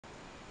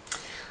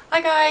Hi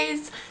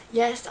guys!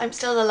 Yes, I'm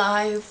still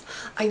alive.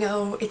 I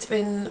know it's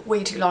been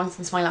way too long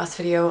since my last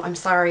video. I'm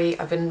sorry,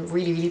 I've been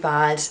really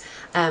bad.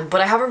 But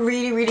I have a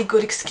really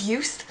good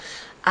excuse.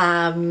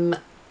 I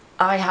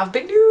have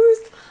big news.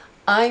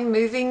 I'm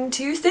moving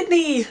to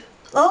Sydney.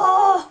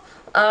 Oh!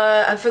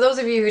 And for those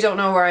of you who don't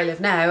know where I live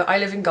now, I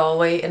live in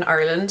Galway in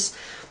Ireland,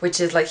 which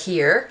is like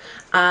here.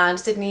 And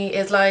Sydney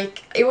is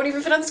like, it won't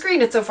even fit on the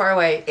screen, it's so far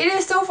away. It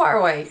is so far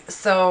away.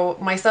 So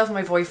myself and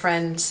my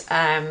boyfriend,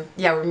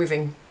 yeah, we're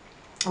moving.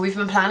 We've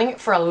been planning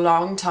it for a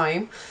long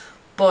time,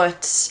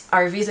 but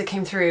our visa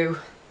came through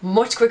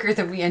much quicker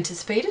than we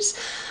anticipated,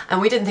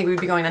 and we didn't think we'd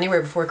be going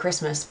anywhere before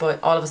Christmas,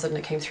 but all of a sudden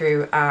it came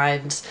through,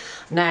 and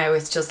now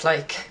it's just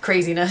like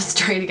craziness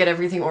trying to get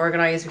everything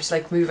organized. We just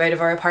like move out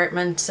of our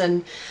apartment,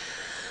 and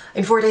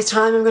in 4 days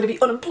time I'm going to be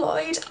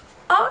unemployed.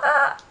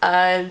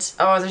 And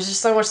oh, there's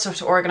just so much stuff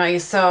to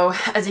organize. So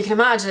as you can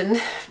imagine,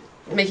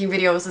 making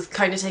videos is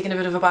kind of taking a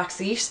bit of a back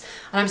seat,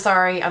 and I'm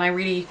sorry, and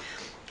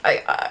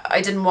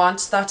I didn't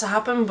want that to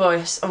happen,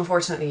 but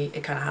unfortunately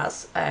it kind of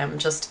has.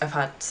 Just I've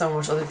had so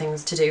much other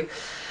things to do,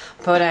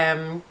 but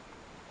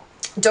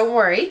don't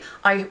worry,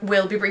 I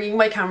will be bringing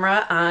my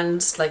camera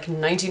and like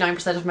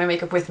 99% of my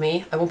makeup with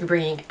me. I won't be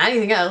bringing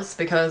anything else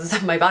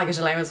because my baggage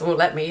allowance won't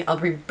let me. I'll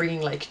be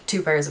bringing like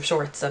 2 pairs of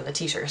shorts and a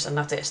t-shirt, and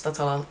that's it. That's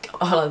all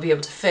I'll be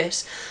able to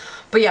fit.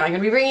 But yeah, I'm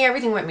gonna be bringing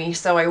everything with me,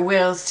 so I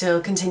will still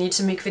continue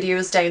to make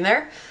videos down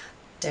there,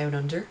 down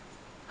under.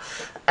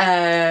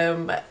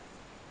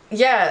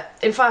 Yeah,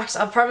 in fact,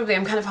 I'm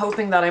kind of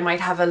hoping that I might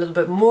have a little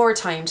bit more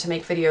time to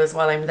make videos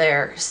while I'm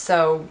there.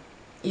 So,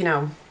 you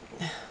know,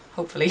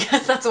 hopefully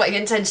that's my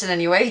intention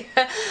anyway.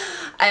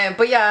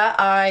 But yeah,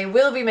 I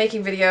will be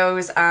making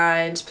videos,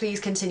 and please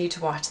continue to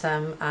watch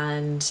them.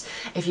 And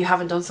if you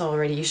haven't done so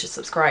already, you should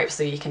subscribe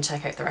so you can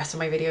check out the rest of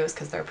my videos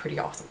because they're pretty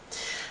awesome.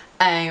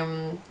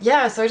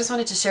 Yeah, so I just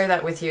wanted to share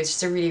that with you. It's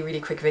just a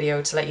really quick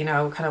video to let you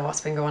know kind of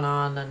what's been going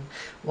on and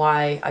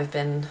why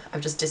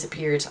I've just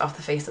disappeared off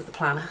the face of the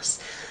planet.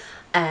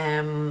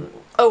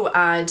 Oh,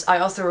 and I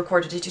also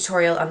recorded a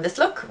tutorial on this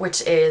look,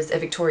 which is a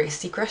Victoria's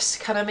Secret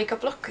kind of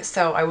makeup look,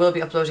 so I will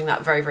be uploading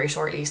that very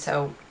shortly.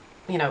 So,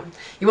 you know,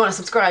 you want to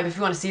subscribe if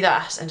you want to see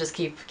that, and just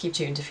keep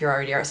tuned if you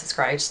already are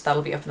subscribed.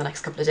 That'll be up in the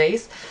next couple of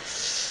days.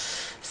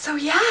 So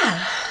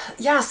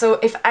yeah, so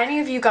if any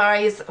of you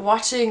guys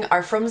watching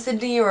are from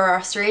Sydney or are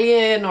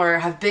Australian or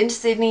have been to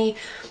Sydney,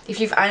 if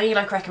you've any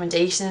like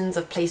recommendations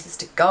of places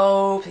to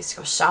go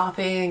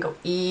shopping, go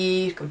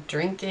eat, go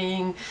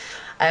drinking,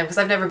 because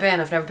I've never been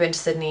to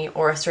Sydney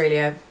or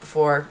Australia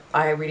before.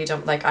 I really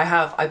don't like,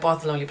 I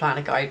bought the Lonely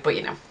Planet guide, but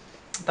you know,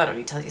 that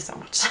only tells you so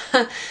much.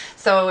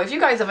 So if you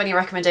guys have any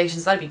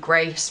recommendations, that'd be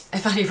great.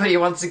 If anybody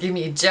wants to give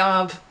me a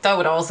job, that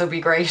would also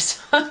be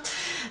great.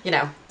 You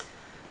know.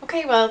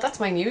 Okay, well that's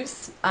my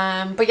news.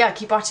 But yeah,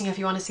 keep watching if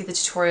you want to see the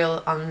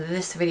tutorial on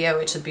this video.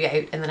 It should be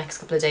out in the next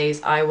couple of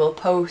days. I will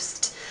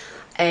post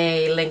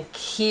a link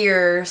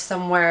here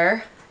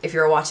somewhere if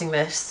you're watching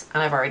this,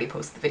 and I've already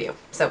posted the video.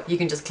 So you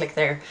can just click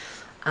there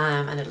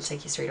and it'll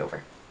take you straight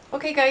over.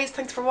 Okay guys,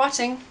 thanks for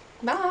watching.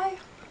 Bye!